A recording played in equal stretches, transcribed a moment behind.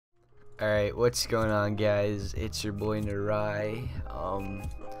Alright, what's going on, guys? It's your boy Nerai.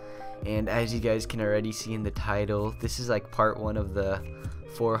 And as you guys can already see in the title, this is like part 1 of the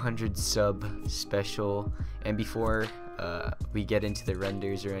 400 sub special. And before we get into the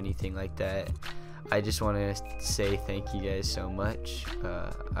renders or anything like that, I just want to say thank you guys so much.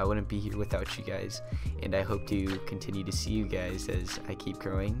 I wouldn't be here without you guys, and I hope to continue to see you guys as I keep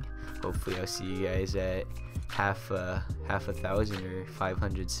growing. Hopefully I'll see you guys at half a thousand or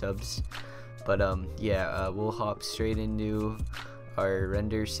 500 subs. But yeah, we'll hop straight into our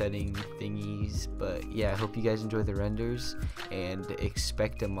render setting thingies. But yeah, I hope you guys enjoy the renders and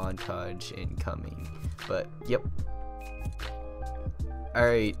expect a montage incoming. But yep.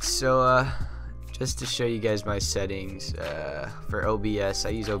 Alright, so just to show you guys my settings for OBS, I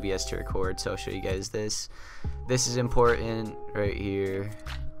use OBS to record, so I'll show you guys this. This is important right here.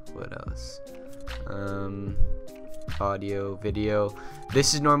 What else? Audio, video.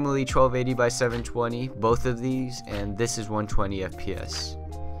 This is normally 1280 by 720, both of these, and this is 120 FPS.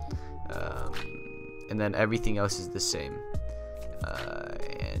 And then everything else is the same.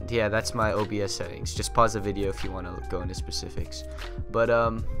 And yeah, that's my OBS settings. Just pause the video if you want to go into specifics. But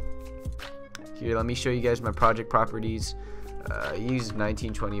here, let me show you guys my project properties. I use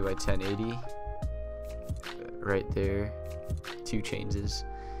 1920 by 1080 right there, 2 changes.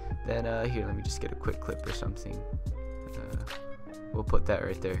 Then here, let me just get a quick clip or something. We'll put that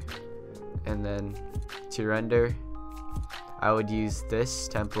right there. And then to render, I would use this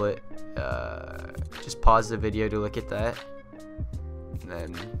template. Just pause the video to look at that. And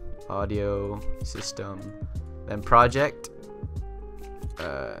then audio, system, then project,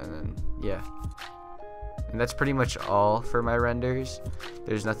 and then yeah. And that's pretty much all for my renders.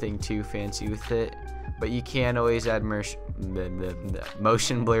 There's nothing too fancy with it, but you can always add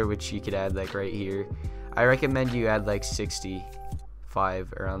motion blur, which you could add like right here. I recommend you add like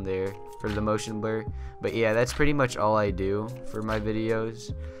 65 around there for the motion blur. But yeah, that's pretty much all I do for my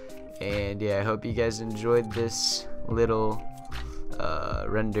videos. And yeah, I hope you guys enjoyed this little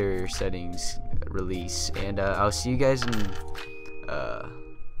render settings release, and I'll see you guys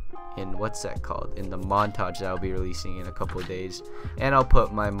in what's that called, in the montage that I'll be releasing in a couple of days. And I'll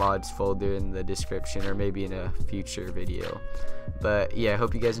put my mods folder in the description, or maybe in a future video. But yeah, I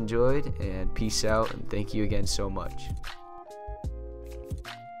hope you guys enjoyed, and peace out, and thank you again so much.